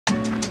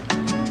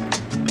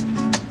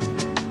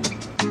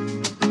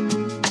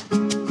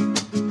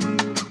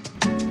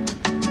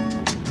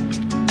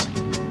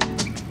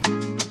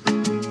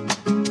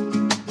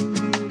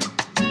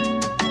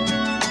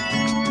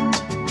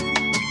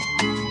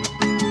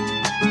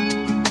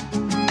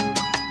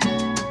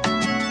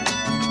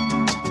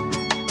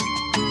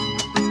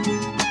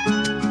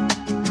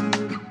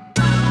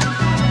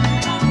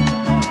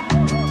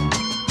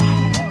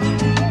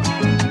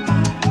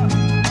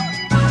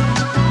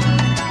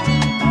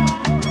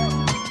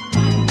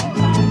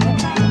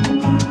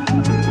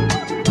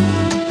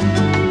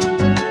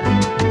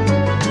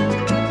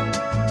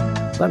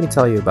let me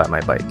tell you about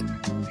my bike.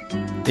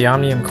 The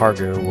Omnium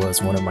Cargo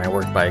was one of my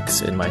work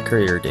bikes in my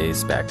courier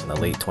days back in the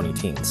late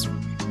 20-teens.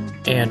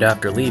 And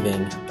after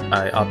leaving,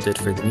 I opted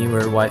for the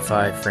newer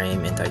Wi-Fi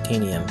frame in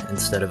titanium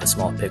instead of a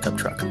small pickup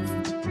truck.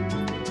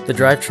 The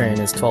drivetrain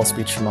is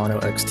 12-speed Shimano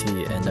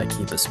XT and I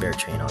keep a spare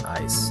chain on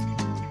ice.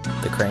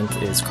 The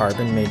crank is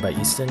carbon made by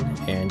Easton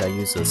and I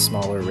use a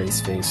smaller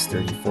Raceface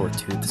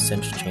 34-tooth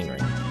cinch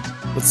chainring.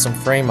 With some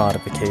frame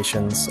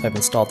modifications, I've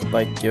installed the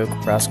Bike Yoke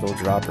Rascal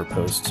dropper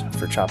post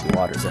for choppy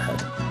waters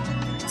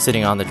ahead.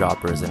 Sitting on the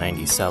dropper is a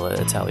 90s Selle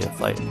Italia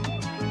Flite.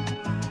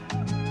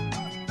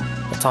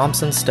 A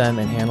Thomson stem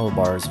and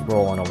handlebars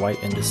roll on a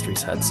White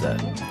Industries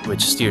headset, which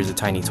steers a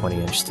tiny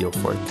 20-inch steel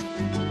fork.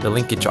 The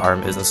linkage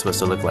arm isn't supposed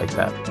to look like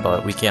that,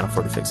 but we can't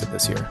afford to fix it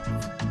this year.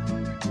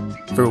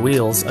 For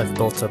wheels, I've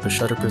built up a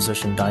shutter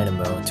precision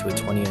dynamo to a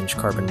 20-inch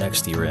carbon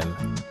Nextie rim,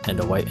 and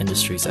a White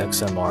Industries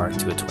XMR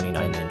to a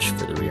 29-inch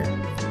for the rear.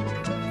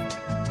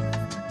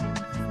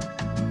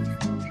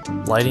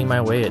 Lighting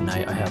my way at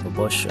night, I have a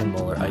Bush &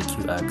 Muller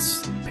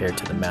IQX paired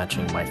to the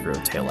matching micro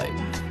taillight.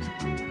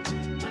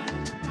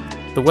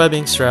 The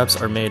webbing straps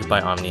are made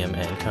by Omnium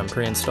and come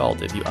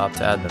pre-installed if you opt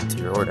to add them to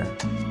your order.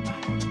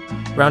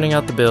 Rounding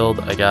out the build,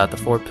 I got the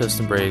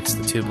 4-piston brakes,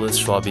 the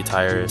tubeless Schwalbe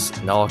tires,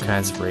 and all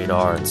kinds of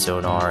radar and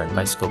sonar and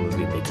bicycle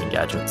movie making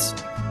gadgets.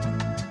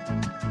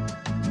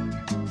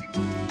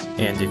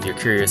 And if you're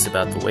curious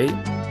about the weight,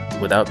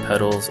 without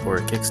pedals or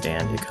a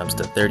kickstand, it comes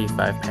to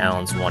 35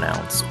 pounds 1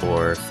 ounce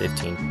or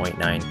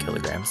 15.9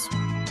 kilograms.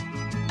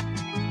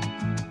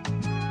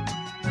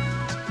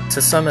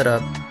 To sum it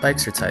up,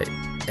 bikes are tight,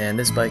 and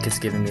this bike has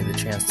given me the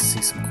chance to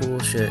see some cool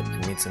shit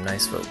and meet some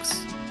nice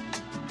folks.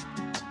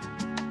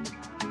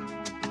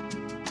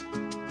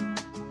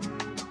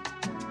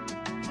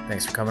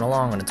 Thanks for coming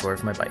along on a tour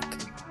of my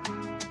bike.